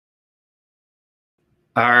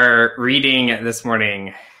Our reading this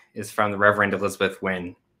morning is from the Reverend Elizabeth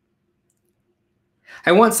Wynn.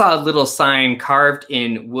 I once saw a little sign carved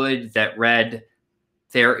in wood that read,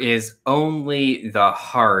 "There is only the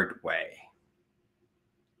hard way."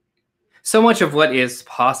 So much of what is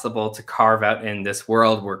possible to carve out in this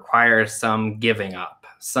world requires some giving up,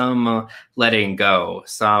 some letting go,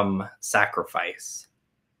 some sacrifice.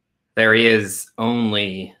 There is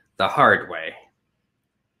only the hard way.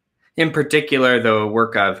 In particular, the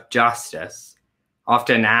work of justice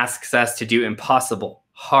often asks us to do impossible,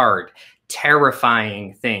 hard,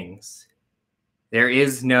 terrifying things. There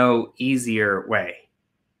is no easier way.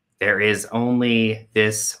 There is only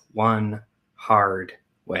this one hard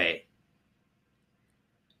way.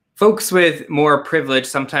 Folks with more privilege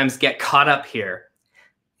sometimes get caught up here.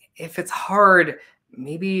 If it's hard,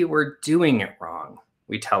 maybe we're doing it wrong,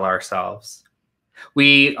 we tell ourselves.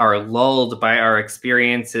 We are lulled by our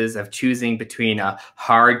experiences of choosing between a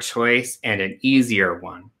hard choice and an easier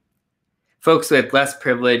one. Folks with less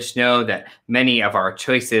privilege know that many of our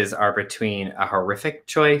choices are between a horrific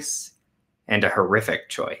choice and a horrific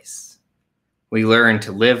choice. We learn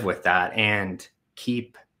to live with that and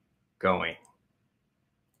keep going.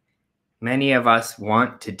 Many of us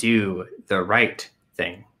want to do the right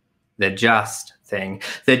thing, the just thing,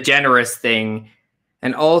 the generous thing,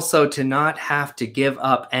 and also to not have to give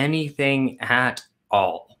up anything at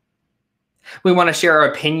all. We want to share our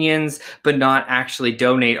opinions, but not actually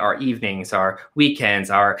donate our evenings, our weekends,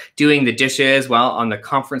 our doing the dishes while on the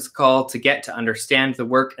conference call to get to understand the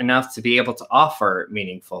work enough to be able to offer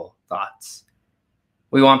meaningful thoughts.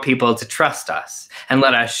 We want people to trust us and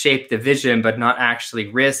let us shape the vision, but not actually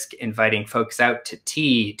risk inviting folks out to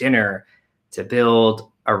tea, dinner, to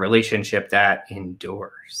build a relationship that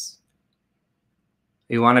endures.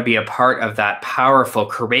 We want to be a part of that powerful,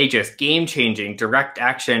 courageous, game-changing direct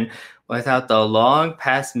action without the long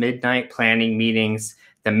past midnight planning meetings,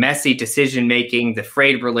 the messy decision-making, the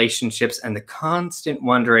frayed relationships, and the constant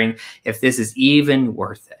wondering if this is even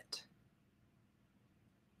worth it.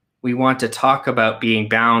 We want to talk about being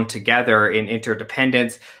bound together in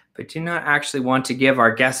interdependence, but do not actually want to give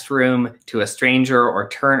our guest room to a stranger or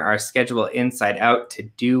turn our schedule inside out to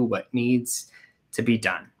do what needs to be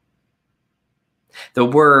done. The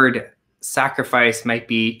word sacrifice might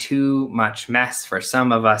be too much mess for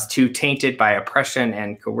some of us, too tainted by oppression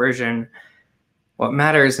and coercion. What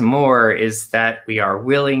matters more is that we are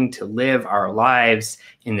willing to live our lives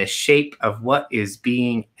in the shape of what is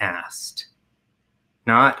being asked,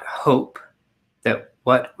 not hope that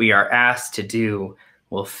what we are asked to do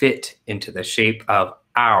will fit into the shape of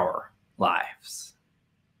our lives.